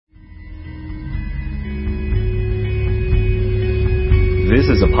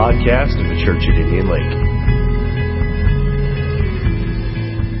This is a podcast of the Church at Indian Lake.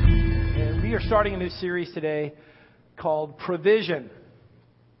 And we are starting a new series today called Provision.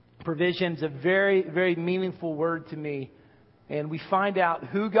 Provision is a very, very meaningful word to me. And we find out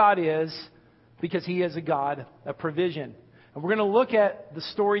who God is because He is a God of provision. And we're going to look at the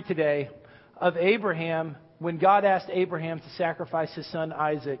story today of Abraham when God asked Abraham to sacrifice his son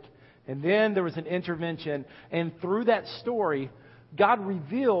Isaac. And then there was an intervention. And through that story, God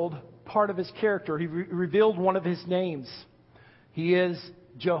revealed part of His character. He revealed one of His names. He is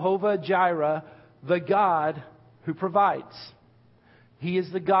Jehovah Jireh, the God who provides. He is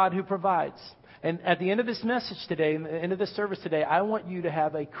the God who provides. And at the end of this message today, at the end of this service today, I want you to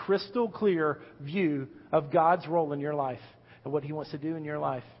have a crystal clear view of God's role in your life and what He wants to do in your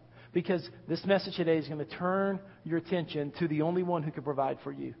life. Because this message today is going to turn your attention to the only one who can provide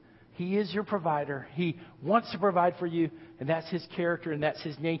for you. He is your provider. He wants to provide for you, and that's His character and that's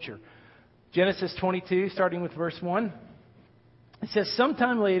His nature. Genesis 22, starting with verse 1. It says,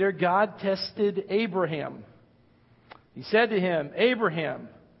 sometime later, God tested Abraham. He said to him, Abraham,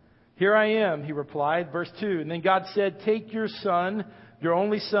 here I am, he replied. Verse 2, and then God said, take your son, your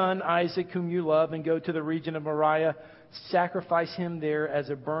only son, Isaac, whom you love, and go to the region of Moriah. Sacrifice him there as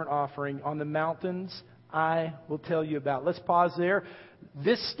a burnt offering on the mountains I will tell you about. Let's pause there.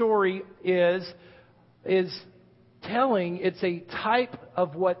 This story is telling, it's a type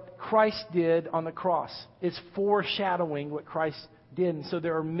of what Christ did on the cross. It's foreshadowing what Christ did. And so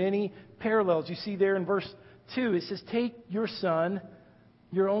there are many parallels. You see there in verse 2, it says, take your son,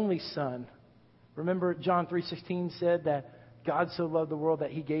 your only son. Remember John 3:16 said that God so loved the world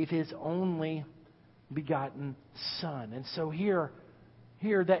that He gave His only begotten son. And so here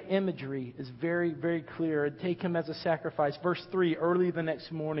that imagery is very, very clear. Take him as a sacrifice. Verse 3, early the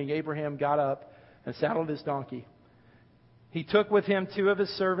next morning, Abraham got up and saddled his donkey. He took with him 2 of his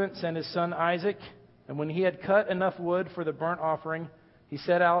servants and his son Isaac. And when he had cut enough wood for the burnt offering, he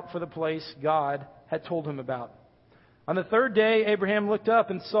set out for the place God had told him about. On the 3rd day, Abraham looked up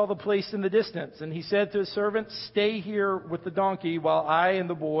and saw the place in the distance. And he said to his servants, stay here with the donkey while I and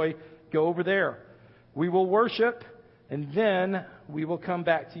the boy go over there. We will worship, and then we will come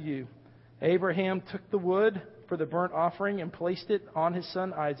back to you. Abraham took the wood for the burnt offering and placed it on his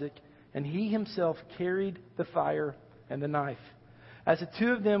son Isaac, and he himself carried the fire and the knife. As the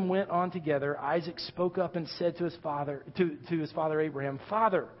 2 of them went on together, Isaac spoke up and said to his father Abraham,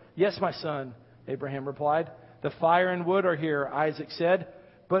 Father, yes, my son, Abraham replied. The fire and wood are here, Isaac said,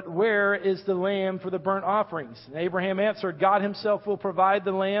 but where is the lamb for the burnt offerings? And Abraham answered, God Himself will provide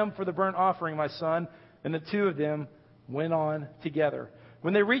the lamb for the burnt offering, my son. And the 2 of them went on together.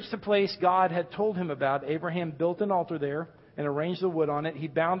 When they reached the place God had told him about, Abraham built an altar there and arranged the wood on it. He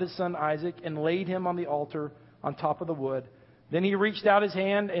bound his son Isaac and laid him on the altar on top of the wood. Then he reached out his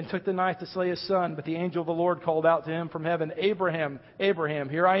hand and took the knife to slay his son. But the angel of the Lord called out to him from heaven, Abraham, Abraham,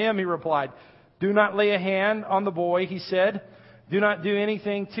 here I am, he replied. Do not lay a hand on the boy, he said. Do not do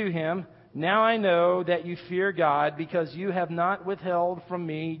anything to him. Now I know that you fear God because you have not withheld from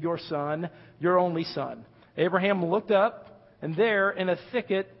me your son, your only son. Abraham looked up, and there in a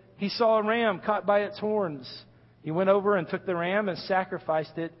thicket he saw a ram caught by its horns. He went over and took the ram and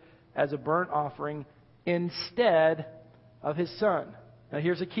sacrificed it as a burnt offering instead of his son. Now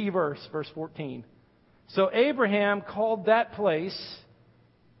here's a key verse, verse 14. So Abraham called that place,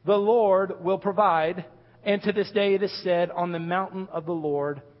 the Lord will provide, and to this day it is said, on the mountain of the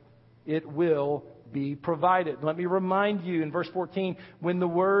Lord it will be provided. Let me remind you in verse 14, when the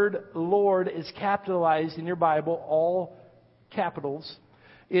word Lord is capitalized in your Bible, all capitals,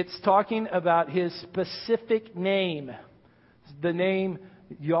 it's talking about His specific name. The name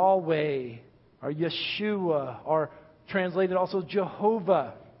Yahweh or Yeshua, or translated also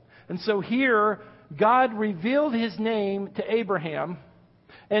Jehovah. And so here, God revealed His name to Abraham,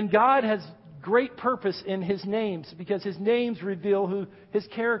 and God has great purpose in His names because His names reveal who His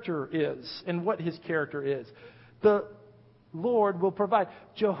character is and what His character is. The Lord will provide.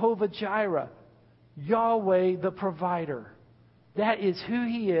 Jehovah Jireh, Yahweh the provider. That is who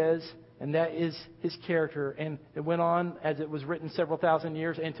He is, and that is His character. And it went on as it was written several thousand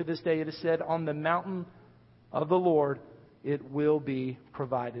years, and to this day it is said, on the mountain of the Lord it will be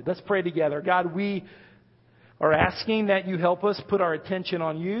provided. Let's pray together. God, we are asking that You help us put our attention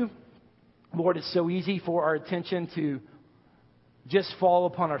on You. Lord, it's so easy for our attention to just fall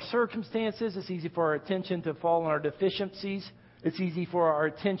upon our circumstances. It's easy for our attention to fall on our deficiencies. It's easy for our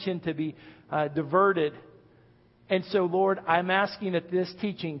attention to be diverted. And so, Lord, I'm asking that this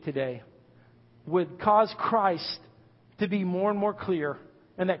teaching today would cause Christ to be more and more clear,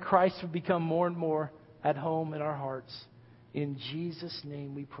 and that Christ would become more and more at home in our hearts. In Jesus'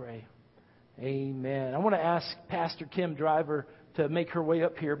 name we pray. Amen. I want to ask Pastor Kim Driver to make her way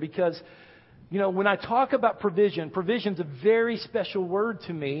up here because, when I talk about provision's a very special word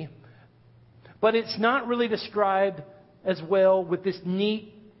to me, but it's not really described as well with this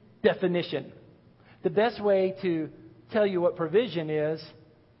neat definition. The best way to tell you what provision is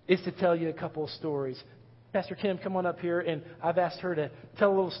to tell you a couple of stories. Pastor Kim, come on up here, and I've asked her to tell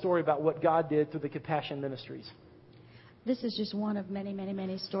a little story about what God did through the Compassion Ministries. This is just one of many, many,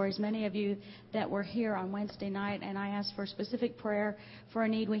 many stories. Many of you that were here on Wednesday night, and I asked for a specific prayer for a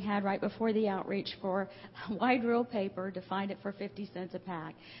need we had right before the outreach for wide rule paper to find it for 50 cents a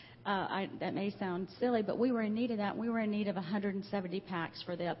pack. That may sound silly, but we were in need of that. We were in need of 170 packs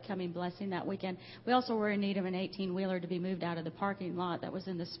for the upcoming blessing that weekend. We also were in need of an 18-wheeler to be moved out of the parking lot that was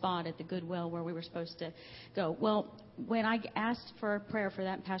in the spot at the Goodwill where we were supposed to go. Well, when I asked for a prayer for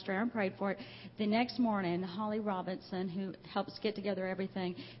that, and Pastor Aaron prayed for it, the next morning, Holly Robinson, who helps get together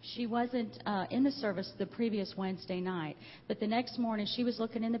everything, she wasn't in the service the previous Wednesday night. But the next morning, she was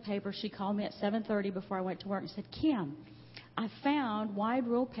looking in the paper. She called me at 7:30 before I went to work and said, Kim, I found wide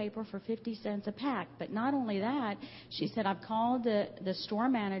rule paper for 50 cents a pack. But not only that, she said, I've called the store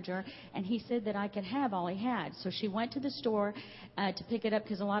manager, and he said that I could have all he had. So she went to the store to pick it up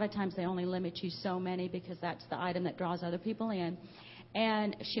because a lot of times they only limit you so many because that's the item that draws other people in.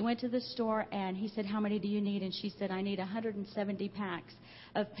 And she went to the store, and he said, how many do you need? And she said, I need 170 packs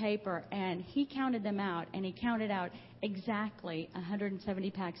of paper. And he counted them out, and he counted out exactly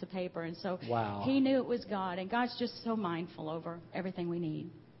 170 packs of paper. And so He knew it was God, and God's just so mindful over everything we need.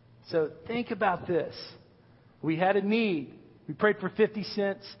 So think about this. We had a need. We prayed for 50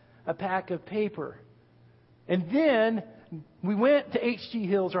 cents a pack of paper. And then we went to H.G.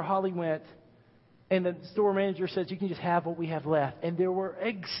 Hills, or Holly went, and the store manager says, you can just have what we have left. And there were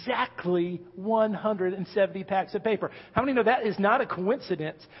exactly 170 packs of paper. How many know that is not a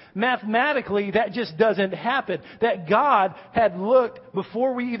coincidence? Mathematically, that just doesn't happen. That God had looked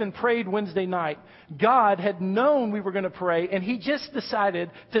before we even prayed Wednesday night. God had known we were going to pray, and He just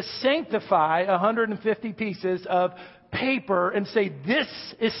decided to sanctify 150 pieces of paper and say, this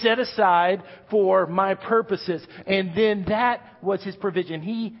is set aside for my purposes. And then that was His provision.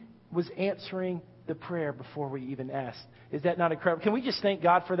 He was answering the prayer before we even asked. Is that not incredible? Can we just thank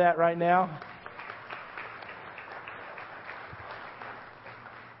God for that right now?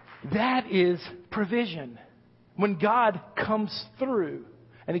 That is provision. When God comes through,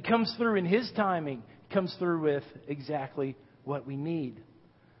 and He comes through in His timing, He comes through with exactly what we need.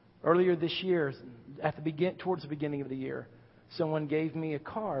 Earlier this year, towards the beginning of the year, someone gave me a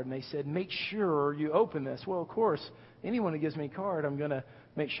card, and they said, make sure you open this. Well, of course, anyone who gives me a card, I'm going to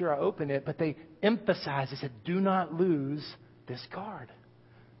make sure I open it. But they emphasized, they said, do not lose this card.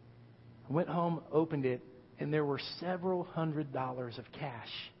 I went home, opened it, and there were several $100s of cash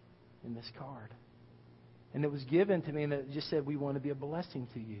in this card. And it was given to me, and it just said, we want to be a blessing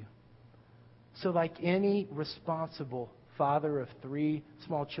to you. So like any responsible father of 3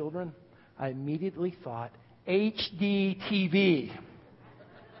 small children, I immediately thought, HD TV.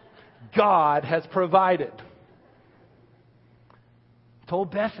 God has provided.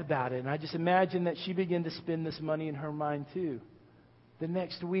 Told Beth about it, and I just imagined that she began to spend this money in her mind too. The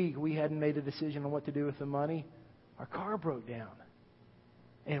next week, we hadn't made a decision on what to do with the money. Our car broke down,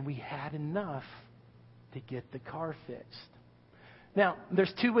 and we had enough to get the car fixed. Now,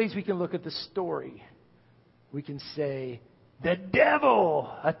 there's 2 ways we can look at the story. We can say, the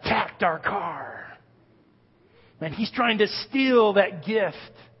devil attacked our car. And he's trying to steal that gift.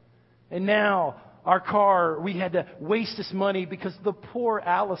 And now our car, we had to waste this money because the poor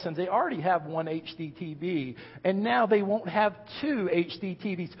Allisons, they already have 1 HD TV. And now they won't have 2 HD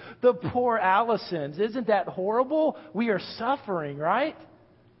TVs. The poor Allisons. Isn't that horrible? We are suffering, right?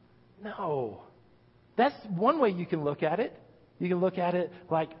 No. That's one way you can look at it. You can look at it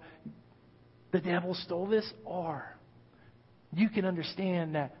like the devil stole this, or you can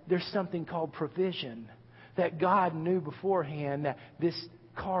understand that there's something called provision. That God knew beforehand that this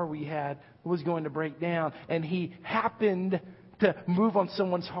car we had was going to break down. And He happened to move on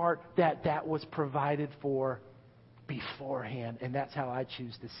someone's heart that was provided for beforehand. And that's how I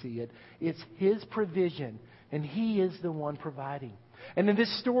choose to see it. It's His provision. And He is the one providing. And in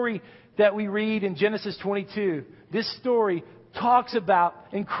this story that we read in Genesis 22, this story talks about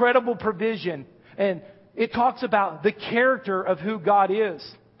incredible provision. And it talks about the character of who God is.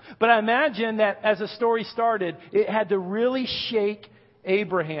 But I imagine that as the story started, it had to really shake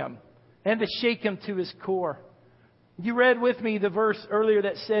Abraham and to shake him to his core. You read with me the verse earlier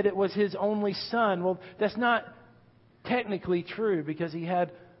that said it was his only son. Well, that's not technically true because he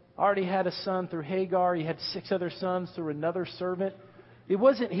had already had a son through Hagar. He had 6 other sons through another servant. It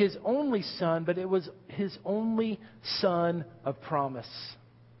wasn't his only son, but it was his only son of promise.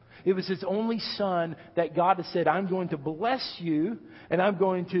 It was his only son that God has said, I'm going to bless you, and I'm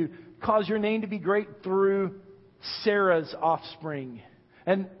going to cause your name to be great through Sarah's offspring.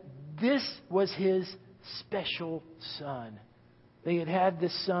 And this was his special son. They had had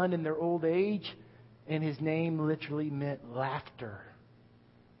this son in their old age, and his name literally meant laughter.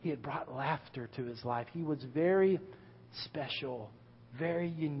 He had brought laughter to his life. He was very special, very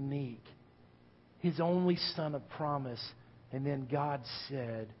unique. His only son of promise. And then God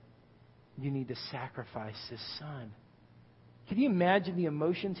said, you need to sacrifice this son. Can you imagine the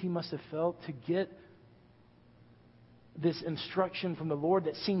emotions he must have felt to get this instruction from the Lord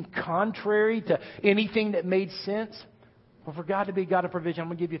that seemed contrary to anything that made sense? Well, for God to be a God of provision, I'm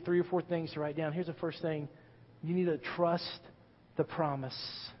going to give you 3 or 4 things to write down. Here's the first thing. You need to trust the promise.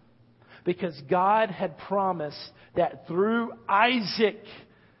 Because God had promised that through Isaac,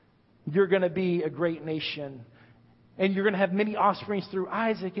 you're going to be a great nation. And you're going to have many offsprings through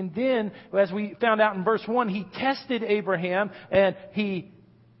Isaac. And then, as we found out in verse 1, he tested Abraham and he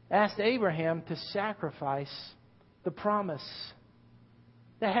asked Abraham to sacrifice the promise.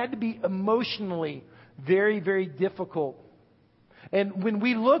 That had to be emotionally very, very difficult. And when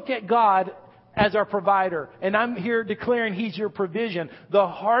we look at God as our provider, and I'm here declaring He's your provision, the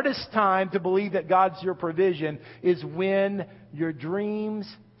hardest time to believe that God's your provision is when your dreams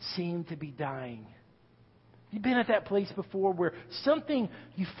seem to be dying. You've been at that place before where something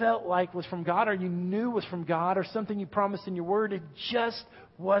you felt like was from God or you knew was from God or something you promised in your word, it just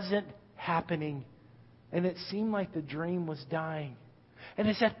wasn't happening. And it seemed like the dream was dying. And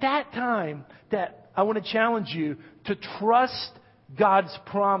it's at that time that I want to challenge you to trust God's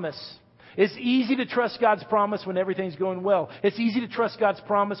promise. It's easy to trust God's promise when everything's going well. It's easy to trust God's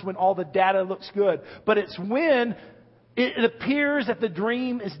promise when all the data looks good. But it's when it appears that the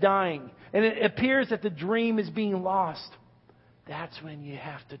dream is dying and it appears that the dream is being lost. That's when you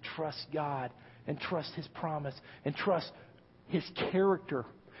have to trust God and trust His promise and trust His character.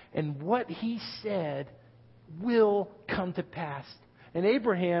 And what He said will come to pass. And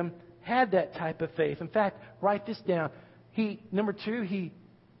Abraham had that type of faith. In fact, write this down. Number 2, he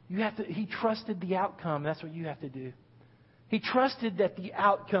trusted the outcome. That's what you have to do. He trusted that the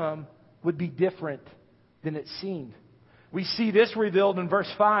outcome would be different than it seemed. We see this revealed in verse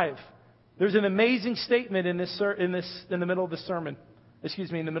 5. There's an amazing statement in the middle of the sermon.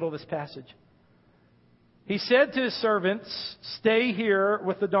 In the middle of this passage. He said to his servants, "Stay here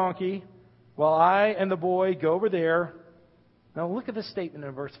with the donkey while I and the boy go over there." Now look at the statement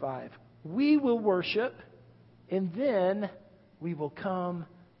in verse 5. "We will worship, and then we will come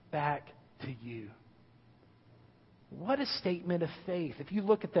back to you." What a statement of faith. If you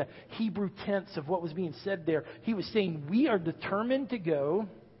look at the Hebrew tense of what was being said there, he was saying, we are determined to go,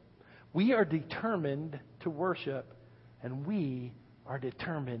 we are determined to worship, and we are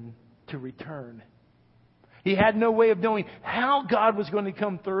determined to return. He had no way of knowing how God was going to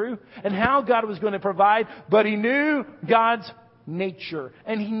come through and how God was going to provide, but he knew God's nature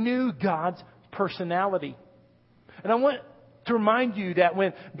and he knew God's personality. And I want to remind you that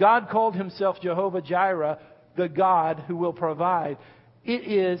when God called himself Jehovah Jireh, the God who will provide, it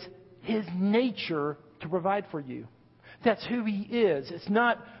is his nature to provide for you. That's who he is. It's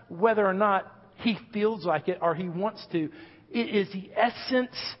not whether or not he feels like it or he wants to. It is the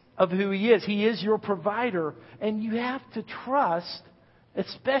essence of who he is. He is your provider. And you have to trust,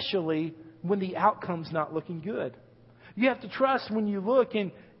 especially when the outcome's not looking good. You have to trust when you look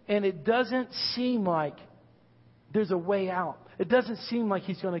and it doesn't seem like there's a way out. It doesn't seem like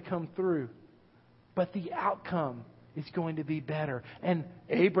he's going to come through. But the outcome is going to be better. And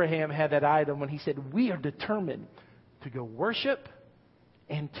Abraham had that item when he said, we are determined to go worship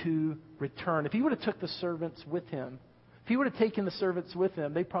and to return. If he would have took the servants with him, if he would have taken the servants with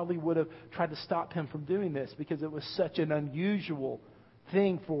him, they probably would have tried to stop him from doing this because it was such an unusual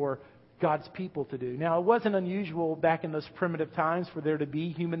thing for God's people to do. Now, it wasn't unusual back in those primitive times for there to be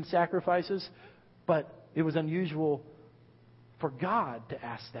human sacrifices, but it was unusual for God to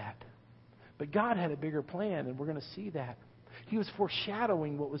ask that. But God had a bigger plan, and we're going to see that. He was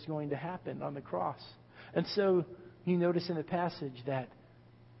foreshadowing what was going to happen on the cross. And so you notice in the passage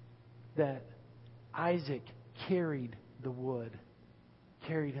that Isaac carried the wood,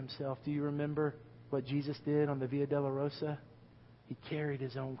 carried himself. Do you remember what Jesus did on the Via Dolorosa? He carried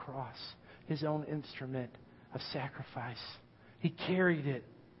his own cross, his own instrument of sacrifice. He carried it.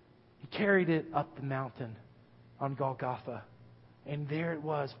 He carried it up the mountain on Golgotha. And there it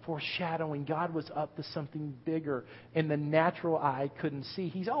was, foreshadowing. God was up to something bigger, and the natural eye couldn't see.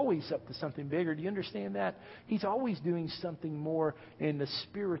 He's always up to something bigger. Do you understand that? He's always doing something more in the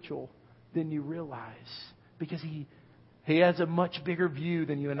spiritual than you realize, because He has a much bigger view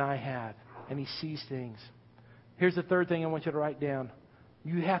than you and I have, and He sees things. Here's the third thing I want you to write down.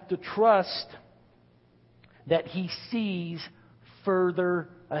 You have to trust that He sees further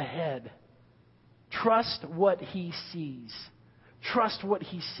ahead. Trust what He sees. Trust what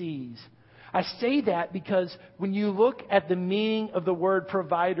He sees. I say that because when you look at the meaning of the word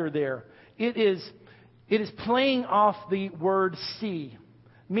provider there, it is playing off the word see.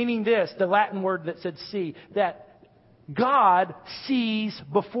 Meaning this, the Latin word that said see, that God sees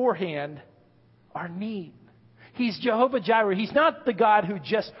beforehand our need. He's Jehovah Jireh. He's not the God who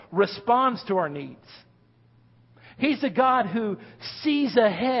just responds to our needs. He's the God who sees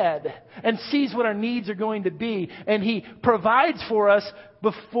ahead and sees what our needs are going to be. And He provides for us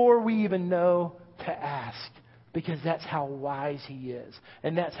before we even know to ask. Because that's how wise He is.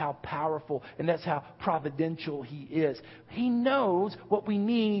 And that's how powerful and that's how providential He is. He knows what we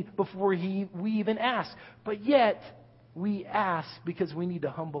need before we even ask. But yet, we ask because we need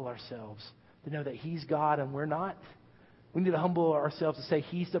to humble ourselves to know that He's God and we're not. We need to humble ourselves and say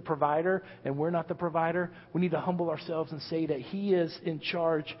He's the provider and we're not the provider. We need to humble ourselves and say that He is in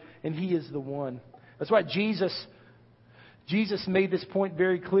charge and He is the one. That's why Jesus made this point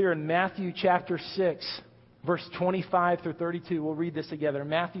very clear in Matthew chapter 6, verse 25 through 32. We'll read this together.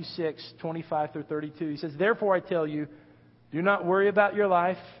 Matthew 6, 25 through 32. He says, "Therefore I tell you, do not worry about your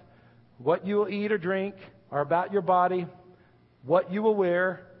life, what you will eat or drink, or about your body, what you will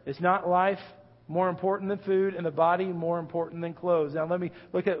wear. Is not life more important than food, and the body more important than clothes?" Now let me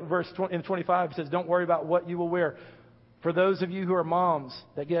look at verse 25. It says, "Don't worry about what you will wear." For those of you who are moms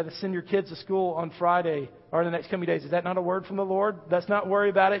that get to send your kids to school on Friday or in the next coming days, is that not a word from the Lord? Let's not worry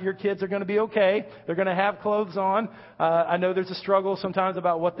about it. Your kids are going to be okay. They're going to have clothes on. I know there's a struggle sometimes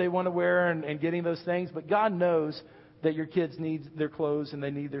about what they want to wear and getting those things, but God knows that your kids need their clothes and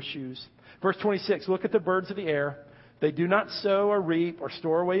they need their shoes. Verse 26, "Look at the birds of the air. They do not sow or reap or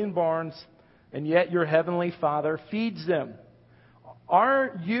store away in barns, and yet your heavenly Father feeds them.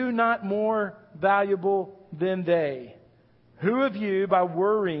 Are you not more valuable than they? Who of you, by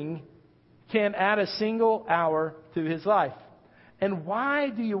worrying, can add a single hour to his life? And why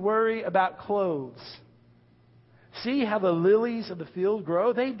do you worry about clothes? See how the lilies of the field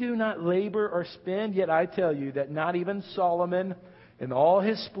grow? They do not labor or spin, yet I tell you that not even Solomon in all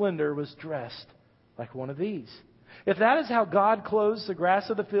his splendor was dressed like one of these. If that is how God clothes the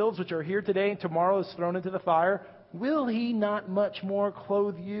grass of the fields, which are here today and tomorrow is thrown into the fire, will He not much more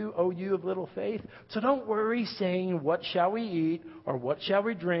clothe you, O you of little faith? So don't worry, saying, what shall we eat, or what shall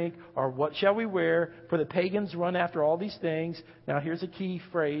we drink, or what shall we wear? For the pagans run after all these things." Now here's a key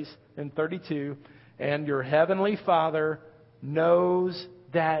phrase in 32. "And your heavenly Father knows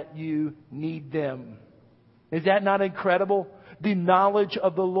that you need them." Is that not incredible? The knowledge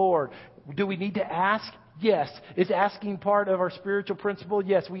of the Lord. Do we need to ask? Yes. Is asking part of our spiritual principle?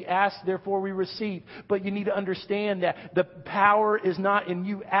 Yes. We ask, therefore we receive. But you need to understand that the power is not in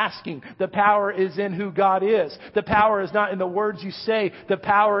you asking. The power is in who God is. The power is not in the words you say. The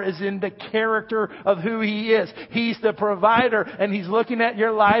power is in the character of who He is. He's the provider, and He's looking at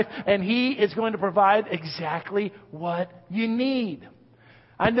your life, and He is going to provide exactly what you need.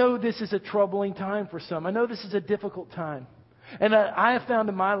 I know this is a troubling time for some. I know this is a difficult time. And I have found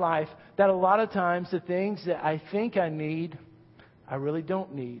in my life that a lot of times the things that I think I need, I really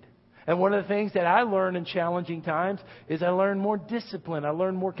don't need. And one of the things that I learn in challenging times is I learn more discipline. I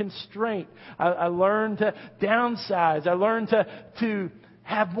learn more constraint. I learn to downsize. I learn to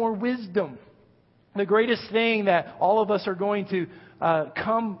have more wisdom. The greatest thing that all of us are going to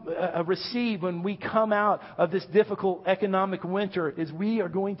receive when we come out of this difficult economic winter is we are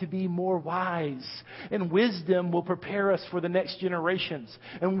going to be more wise. And wisdom will prepare us for the next generations.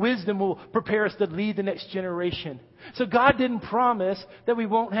 And wisdom will prepare us to lead the next generation. So God didn't promise that we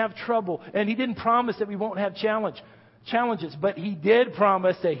won't have trouble. And He didn't promise that we won't have challenges. But He did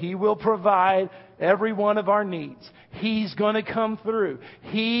promise that He will provide every one of our needs. He's going to come through.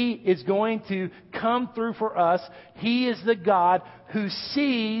 He is going to come through for us. He is the God who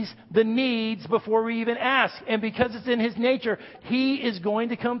sees the needs before we even ask. And because it's in His nature, He is going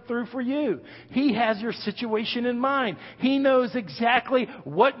to come through for you. He has your situation in mind. He knows exactly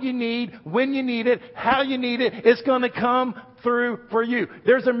what you need, when you need it, how you need it. It's going to come through for you.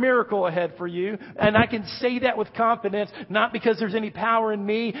 There's a miracle ahead for you. And I can say that with confidence, not because there's any power in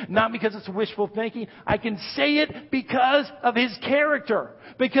me, not because it's wishful thinking, making. I can say it because of His character.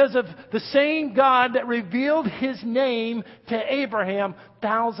 Because of the same God that revealed His name to Abraham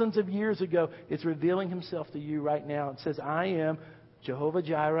thousands of years ago. It's revealing Himself to you right now. It says, I am Jehovah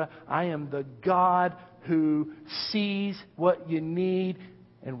Jireh. I am the God who sees what you need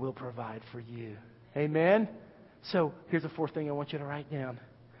and will provide for you. Amen? So here's the fourth thing I want you to write down.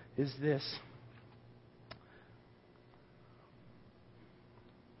 Is this.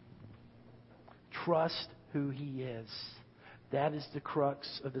 Trust who He is. That is the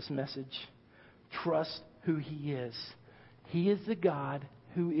crux of this message. Trust who He is. He is the God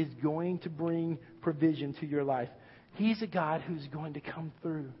who is going to bring provision to your life. He's a God who's going to come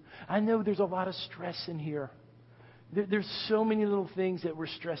through. I know there's a lot of stress in here. There's so many little things that we're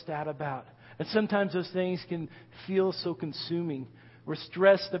stressed out about. And sometimes those things can feel so consuming. We're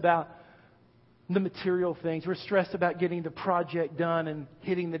stressed about the material things. We're stressed about getting the project done and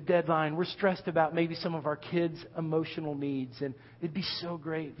hitting the deadline. We're stressed about maybe some of our kids' emotional needs. And it'd be so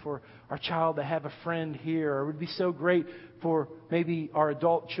great for our child to have a friend here. Or it would be so great for maybe our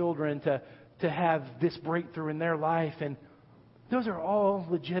adult children to have this breakthrough in their life. And those are all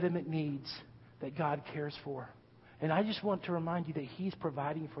legitimate needs that God cares for. And I just want to remind you that He's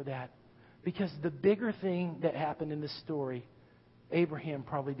providing for that. Because the bigger thing that happened in this story, Abraham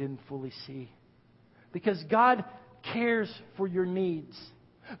probably didn't fully see. Because God cares for your needs.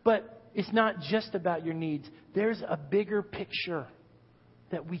 But it's not just about your needs. There's a bigger picture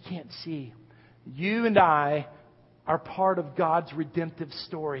that we can't see. You and I are part of God's redemptive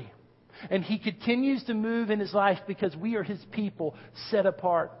story. And He continues to move in His life because we are His people set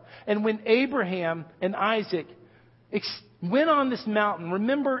apart. And when Abraham and Isaac went on this mountain,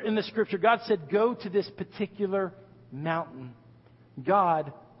 remember in the Scripture, God said, go to this particular mountain.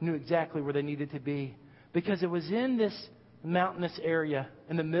 God knew exactly where they needed to be. Because it was in this mountainous area,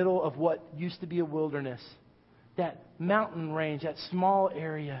 in the middle of what used to be a wilderness. That mountain range, that small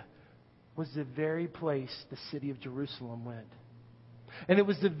area, was the very place the city of Jerusalem went. And it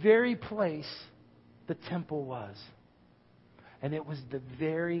was the very place the temple was. And it was the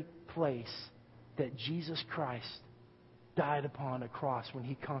very place that Jesus Christ died upon a cross when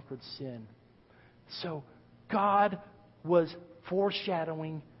He conquered sin. So God was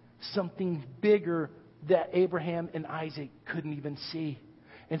foreshadowing something bigger that Abraham and Isaac couldn't even see.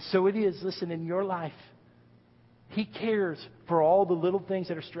 And so it is, listen, in your life, He cares for all the little things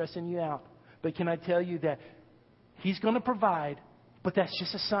that are stressing you out. But can I tell you that He's going to provide, but that's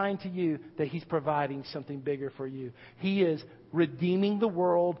just a sign to you that He's providing something bigger for you. He is redeeming the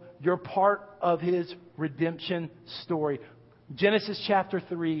world. You're part of His redemption story. Genesis chapter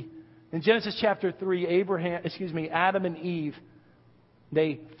 3. In Genesis chapter 3, Adam and Eve,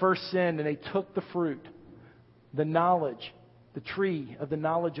 they first sinned and they took the fruit, the knowledge, the tree of the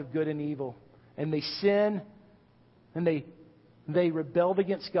knowledge of good and evil. And they sinned and they rebelled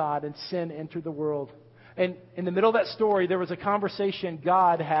against God, and sin entered the world. And in the middle of that story, there was a conversation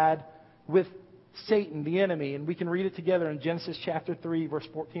God had with Satan, the enemy. And we can read it together in Genesis chapter 3, verse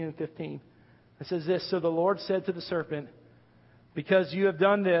 14 and 15. It says this, so the Lord said to the serpent, because you have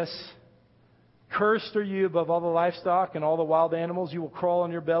done this, cursed are you above all the livestock and all the wild animals. You will crawl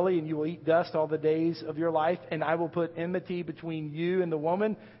on your belly and you will eat dust all the days of your life. And I will put enmity between you and the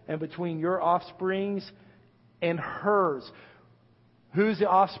woman, and between your offsprings and hers. Who's the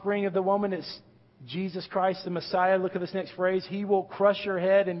offspring of the woman? It's Jesus Christ, the Messiah. Look at this next phrase. He will crush your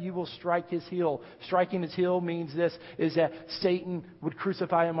head and you will strike his heel. Striking his heel means this, is that Satan would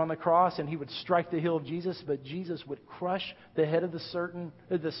crucify Him on the cross and he would strike the heel of Jesus, but Jesus would crush the head of the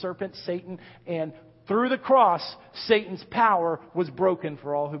serpent, Satan, and through the cross, Satan's power was broken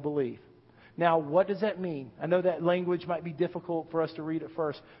for all who believe. Now, what does that mean? I know that language might be difficult for us to read at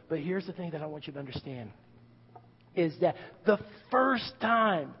first, but here's the thing that I want you to understand, is that the first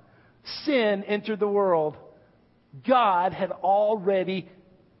time sin entered the world, God had already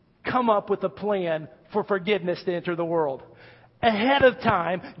come up with a plan for forgiveness to enter the world. Ahead of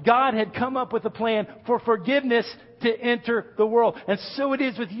time, God had come up with a plan for forgiveness to enter the world. And so it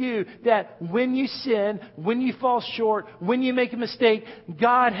is with you, that when you sin, when you fall short, when you make a mistake,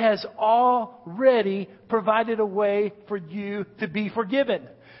 God has already provided a way for you to be forgiven.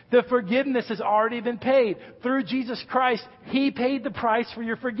 The forgiveness has already been paid. Through Jesus Christ, He paid the price for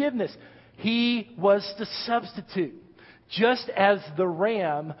your forgiveness. He was the substitute. Just as the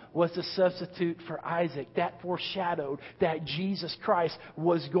ram was the substitute for Isaac, that foreshadowed that Jesus Christ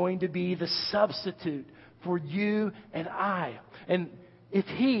was going to be the substitute for you and I. And if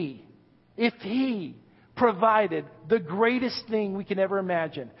He provided the greatest thing we can ever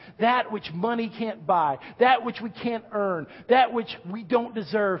imagine. That which money can't buy. That which we can't earn. That which we don't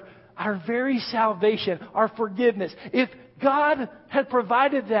deserve. Our very salvation, our forgiveness. If God had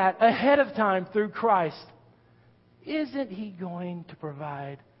provided that ahead of time through Christ, isn't He going to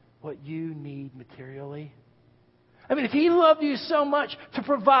provide what you need materially? I mean, if He loved you so much to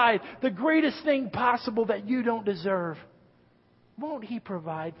provide the greatest thing possible that you don't deserve, won't He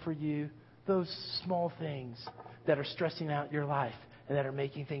provide for you those small things that are stressing out your life and that are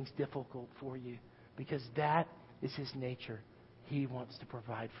making things difficult for you? Because that is His nature. He wants to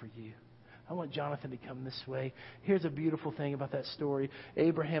provide for you. I want Jonathan to come this way. Here's a beautiful thing about that story.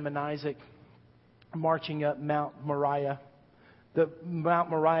 Abraham and Isaac marching up Mount Moriah. The Mount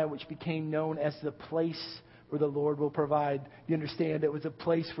Moriah, which became known as the place where the Lord will provide. You understand, it was a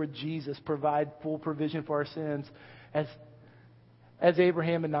place where Jesus provided full provision for our sins. As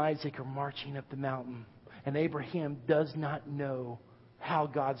Abraham and Isaac are marching up the mountain, and Abraham does not know how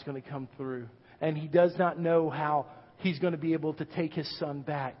God's going to come through. And he does not know how he's going to be able to take his son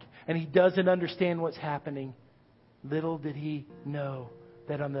back. And he doesn't understand what's happening. Little did he know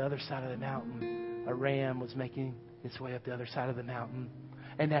that on the other side of the mountain, a ram was making its way up the other side of the mountain.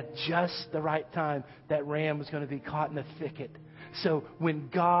 And at just the right time, that ram was going to be caught in a thicket. So when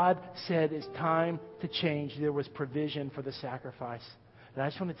God said it's time to change, there was provision for the sacrifice. And I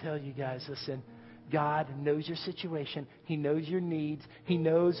just want to tell you guys, listen, God knows your situation. He knows your needs. He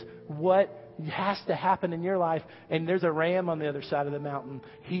knows what has to happen in your life. And there's a ram on the other side of the mountain.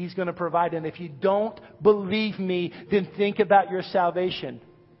 He's going to provide. And if you don't believe me, then think about your salvation.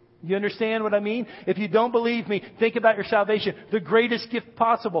 You understand what I mean? If you don't believe me, think about your salvation. The greatest gift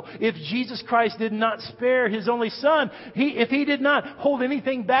possible. If Jesus Christ did not spare His only Son, if He did not hold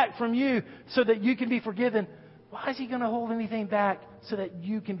anything back from you so that you can be forgiven, why is He going to hold anything back so that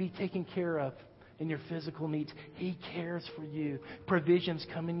you can be taken care of in your physical needs? He cares for you. Provisions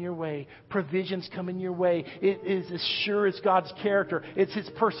come in your way. Provisions come in your way. It is as sure as God's character. It's His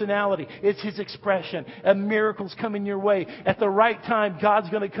personality. It's His expression. And miracles come in your way. At the right time, God's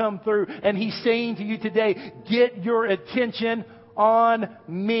going to come through. And He's saying to you today, get your attention on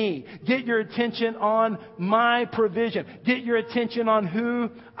me. Get your attention on my provision. Get your attention on who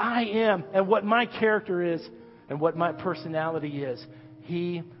I am and what my character is and what my personality is.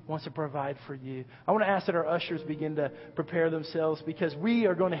 He wants to provide for you. I want to ask that our ushers begin to prepare themselves because we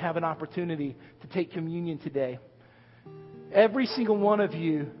are going to have an opportunity to take communion today. Every single one of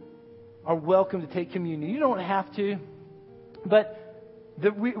you are welcome to take communion. You don't have to, but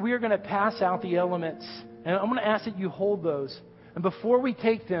we are going to pass out the elements. And I'm going to ask that you hold those. And before we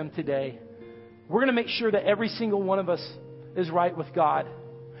take them today, we're going to make sure that every single one of us is right with God.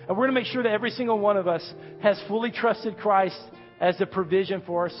 And we're going to make sure that every single one of us has fully trusted Christ as the provision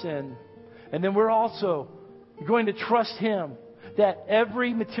for our sin. And then we're also going to trust Him that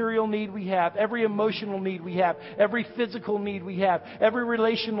every material need we have, every emotional need we have, every physical need we have, every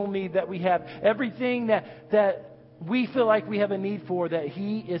relational need that we have, everything that we feel like we have a need for, that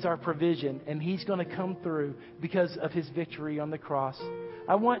He is our provision and He's going to come through because of His victory on the cross.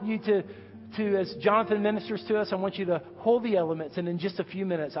 I want you to, as Jonathan ministers to us, I want you to hold the elements, and in just a few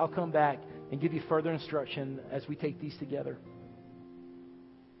minutes I'll come back and give you further instruction as we take these together.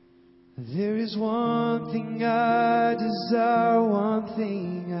 There is one thing I desire, one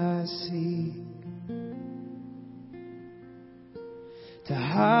thing I seek, to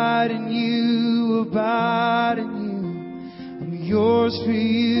hide in you, abide in you. I'm yours for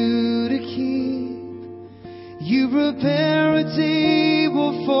you to keep. You prepare a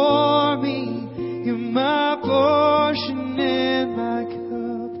table for me. You're my portion and my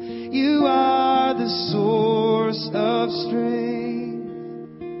cup. You are the source of strength.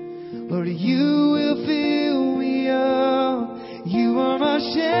 Lord, you will fill me up. You are my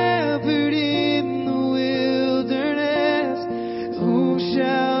shepherd in the wilderness. Whom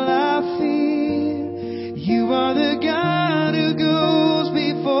shall I fear? You are the God who goes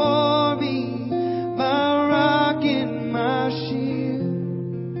before me, my rock and my shield.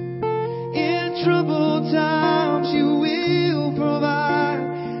 In troubled times you will provide,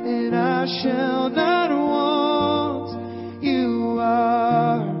 and I shall not want. You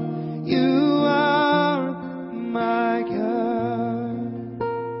are my God.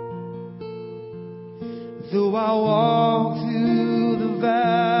 Though I walk through the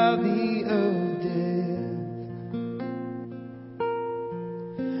valley of death,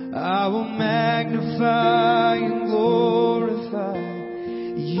 I will magnify and glorify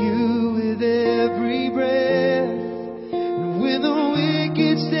you with every breath. And when the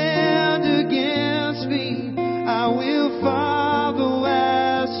wicked stand against me, I will follow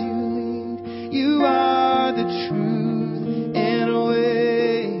as you lead. You are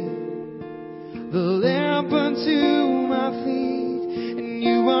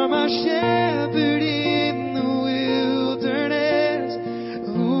my shepherd in the wilderness.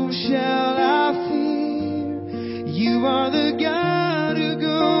 Whom shall I fear? You are the God who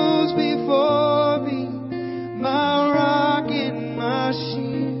goes before me, my rock and my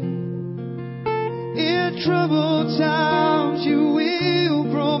shield. In troubled times you will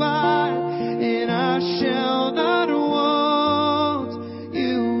provide, and I shall not want.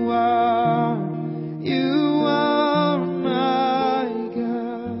 You are my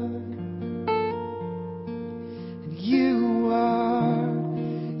God. And you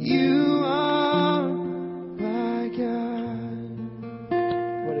are my God.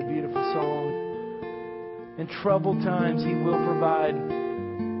 What a beautiful song. In troubled times, He will provide.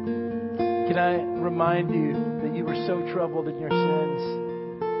 Can I remind you that you were so troubled in your sins,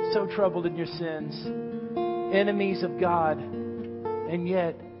 so troubled in your sins, enemies of God, and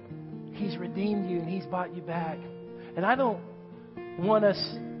yet He's redeemed you and He's bought you back. And I don't want us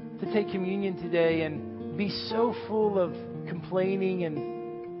to take communion today and be so full of complaining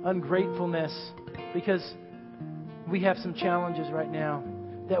and ungratefulness because we have some challenges right now,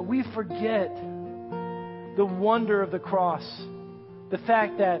 that we forget the wonder of the cross, the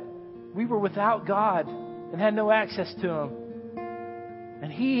fact that we were without God and had no access to Him. And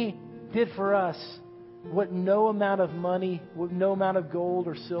He did for us what no amount of money, what no amount of gold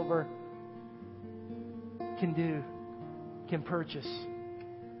or silver can do, can purchase.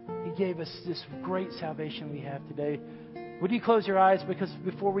 He gave us this great salvation we have today. Would you close your eyes? Because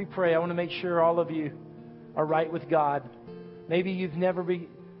before we pray, I want to make sure all of you are right with God. Maybe you've never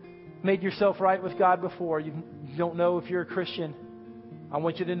made yourself right with God before. You don't know if you're a Christian. I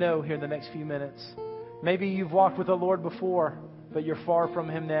want you to know here in the next few minutes. Maybe you've walked with the Lord before, but you're far from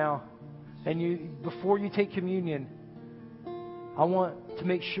Him now. And before you take communion, I want to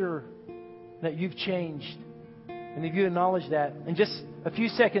make sure that you've changed. And if you acknowledge that, in just a few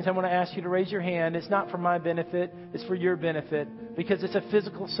seconds, I want to ask you to raise your hand. It's not for my benefit, it's for your benefit. Because it's a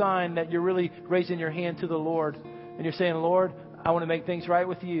physical sign that you're really raising your hand to the Lord. And you're saying, Lord, I want to make things right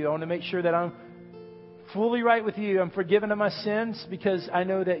with you. I want to make sure that I'm fully right with you. I'm forgiven of my sins because I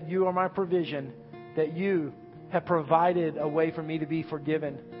know that you are my provision, that you have provided a way for me to be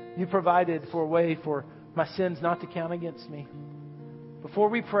forgiven. You provided for a way for my sins not to count against me. Before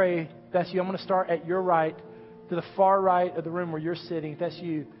we pray, if that's you, I'm going to start at your right, to the far right of the room where you're sitting. If that's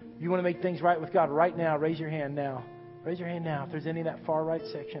you, you want to make things right with God right now, raise your hand now. Raise your hand now if there's any in that far right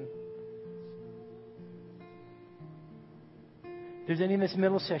section. If there's any in this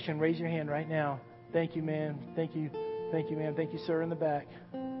middle section, raise your hand right now. Thank you, man. Thank you. Thank you, ma'am. Thank you, sir, in the back.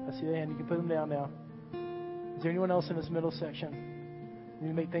 I see the hand. You can put them down now. Is there anyone else in this middle section? You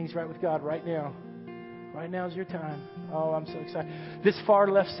need to make things right with God right now. Right now is your time. Oh, I'm so excited. This far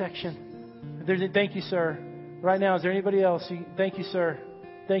left section. Thank you, sir. Right now, is there anybody else? Thank you, sir.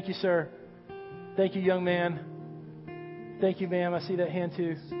 Thank you, sir. Thank you, young man. Thank you, ma'am. I see that hand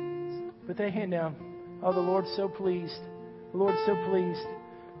too. Put that hand down. Oh, the Lord's so pleased. The Lord's so pleased.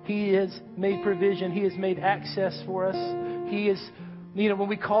 He has made provision. He has made access for us. He is, when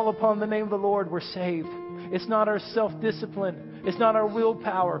we call upon the name of the Lord, we're saved. It's not our self-discipline. It's not our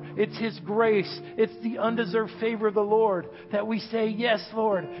willpower. It's His grace. It's the undeserved favor of the Lord that we say, yes,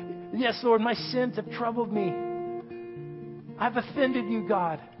 Lord. Yes, Lord, my sins have troubled me. I've offended you,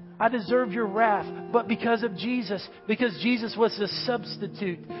 God. I deserve your wrath. But because of Jesus, because Jesus was the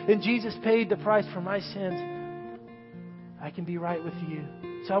substitute, and Jesus paid the price for my sins, I can be right with you.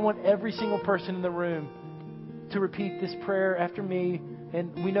 So I want every single person in the room to repeat this prayer after me.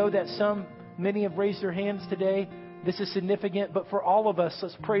 And we know that many have raised their hands today. This is significant, but for all of us,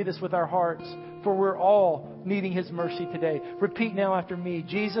 let's pray this with our hearts, for we're all needing His mercy today. Repeat now after me.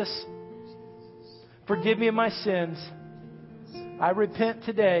 Jesus, forgive me of my sins. I repent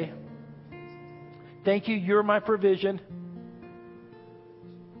today. Thank you, you're my provision.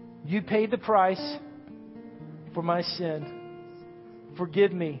 You paid the price for my sin.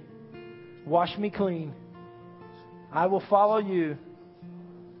 Forgive me. Wash me clean. I will follow you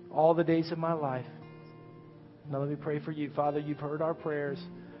all the days of my life. Now let me pray for you. Father, you've heard our prayers.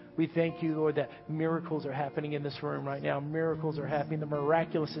 We thank you, Lord, that miracles are happening in this room right now. Miracles are happening. The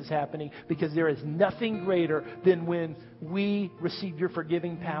miraculous is happening because there is nothing greater than when we receive your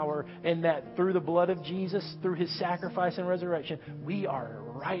forgiving power, and that through the blood of Jesus, through His sacrifice and resurrection, we are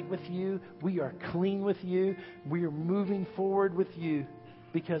right with you. We are clean with you. We are moving forward with you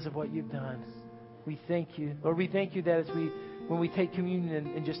because of what you've done. We thank you. Lord, we thank you that when we take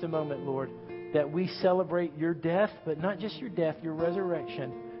communion in just a moment, Lord, that we celebrate your death, but not just your death, your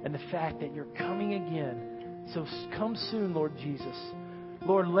resurrection, and the fact that you're coming again. So come soon, Lord Jesus.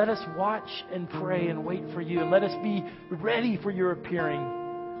 Lord, let us watch and pray and wait for you, and let us be ready for your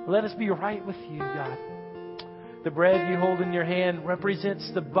appearing. Let us be right with you, God. The bread you hold in your hand represents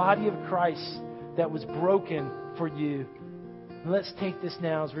the body of Christ that was broken for you. And let's take this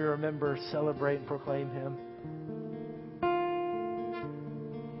now as we remember, celebrate, and proclaim Him.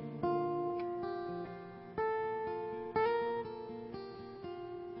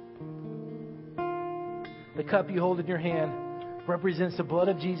 The cup you hold in your hand represents the blood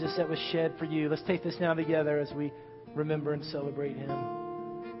of Jesus that was shed for you. Let's take this now together as we remember and celebrate Him.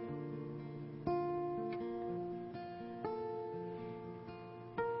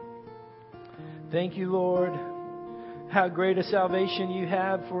 Thank you, Lord. How great a salvation you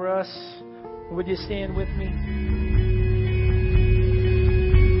have for us. Would you stand with me?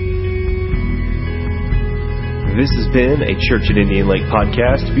 This has been a Church at Indian Lake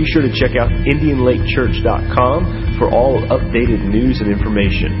podcast. Be sure to check out IndianLakeChurch.com for all updated news and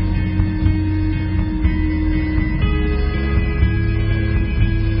information.